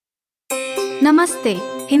नमस्ते,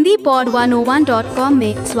 Hindi pod 101.com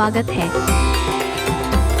में स्वागत है।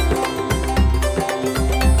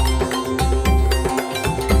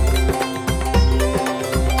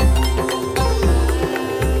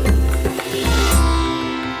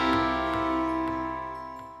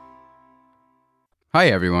 Hi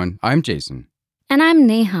everyone, I'm Jason, And I'm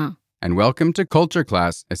Neha. and welcome to Culture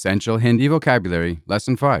Class Essential Hindi Vocabulary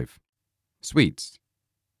Lesson 5 Sweets.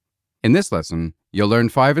 In this lesson, you'll learn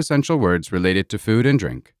 5 essential words related to food and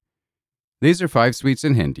drink. These are 5 sweets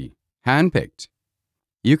in Hindi, hand-picked.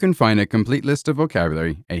 You can find a complete list of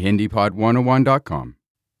vocabulary at HindiPod101.com.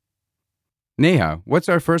 Neha, what's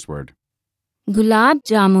our first word? Gulab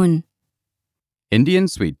jamun, Indian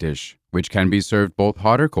sweet dish, which can be served both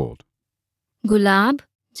hot or cold. Gulab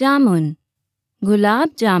jamun, gulab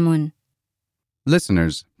jamun,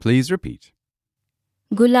 Listeners, please repeat.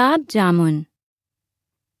 Gulab jamun.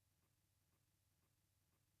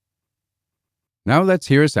 Now let's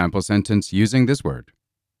hear a sample sentence using this word.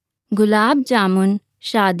 Gulab jamun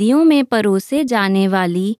शादियों में परोसे जाने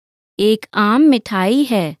वाली एक आम मिठाई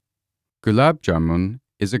है. Gulab jamun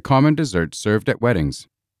is a common dessert served at weddings.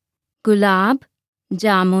 Gulab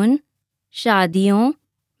jamun शादियों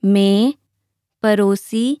में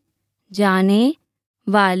परोसी जाने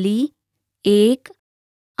वाली एक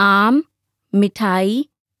आम मिठाई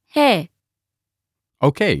है.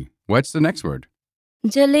 Okay, what's the next word?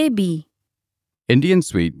 Jalebi, Indian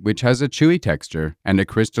sweet, which has a chewy texture and a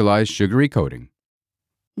crystallized sugary coating.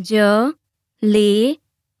 Jalebi,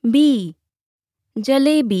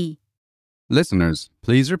 jalebi, Listeners,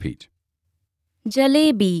 please repeat.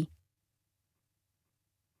 Jalebi.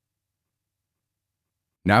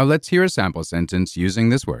 Now let's hear a sample sentence using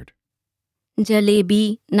this word.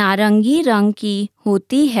 Jalebi नारंगी रंग की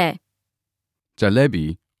होती है.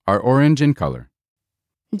 Jalebi are orange in color.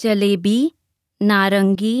 Jalebi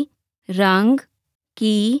नारंगी रंग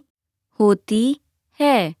की होती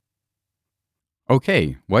है.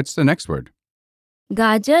 Okay, what's the next word?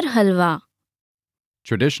 गाजर हलवा,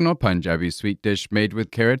 Traditional Punjabi sweet dish made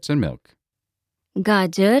with carrots and milk.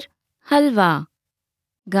 गाजर हलवा,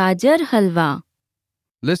 गाजर हलवा,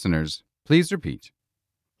 Listeners, please repeat.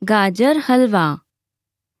 गाजर हलवा.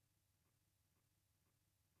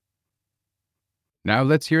 Now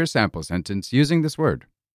let's hear a sample sentence using this word.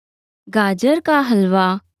 गाजर का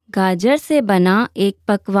हलवा गाजर से बना एक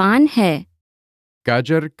पकवान है.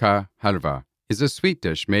 Gajar ka halwa is a sweet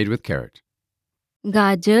dish made with carrot.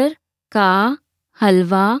 गाजर का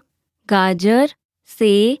हलवा गाजर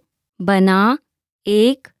से बना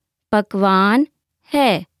एक पकवान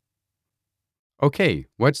है. Okay,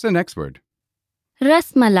 what's the next word?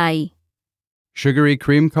 Rasmalai, Sugary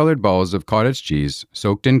cream-colored balls of cottage cheese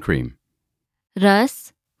soaked in cream.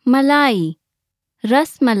 Rasmalai,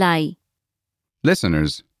 rasmalai,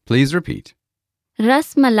 Listeners, please repeat.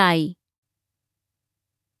 Rasmalai.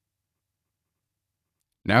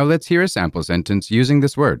 Now let's hear a sample sentence using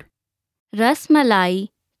this word. Rasmalai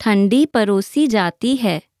ठंडी परोसी जाती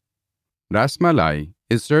है. Rasmalai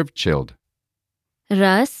is served chilled.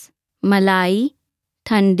 Rasmalai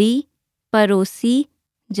ठंडी परोसी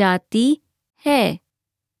जाती है.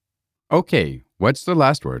 Okay, what's the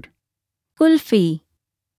last word? Kulfi,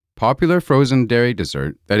 Popular frozen dairy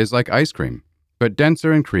dessert that is like ice cream, but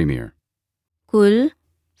denser and creamier.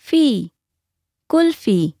 Kulfi,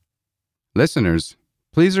 kulfi, Listeners,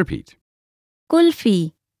 please repeat.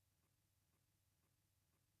 Kulfi.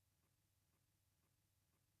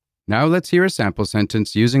 Now let's hear a sample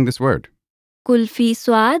sentence using this word. Kulfi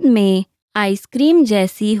स्वाद में ice cream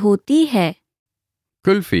जैसी होती है.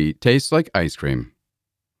 Kulfi tastes like ice cream.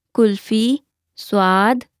 Kulfi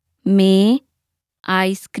स्वाद में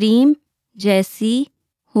ice cream जैसी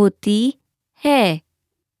होती है.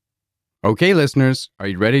 Okay, listeners, are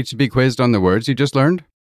you ready to be quizzed on the words you just learned?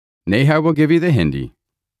 Neha will give you the Hindi.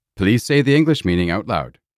 Please say the English meaning out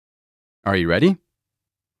loud. Are you ready?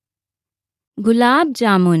 Gulab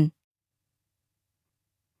jamun,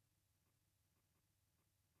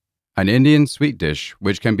 An Indian sweet dish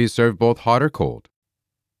which can be served both hot or cold.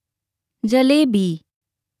 Jalebi,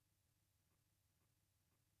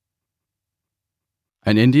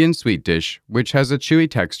 An Indian sweet dish which has a chewy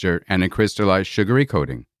texture and a crystallized sugary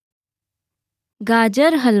coating.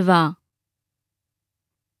 गाजर हलवा,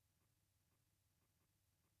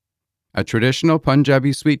 A traditional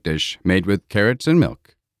Punjabi sweet dish made with carrots and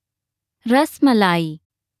milk. Rasmalai,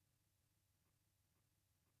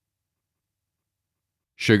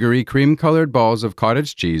 Sugary cream-colored balls of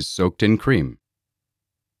cottage cheese soaked in cream.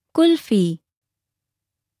 Kulfi,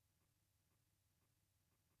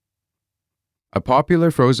 A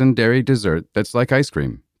popular frozen dairy dessert that's like ice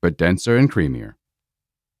cream, but denser and creamier.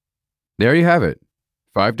 There you have it.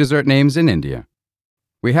 5 dessert names in India.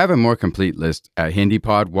 We have a more complete list at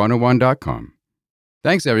HindiPod101.com.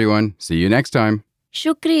 Thanks, everyone. See you next time.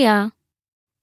 शुक्रिया।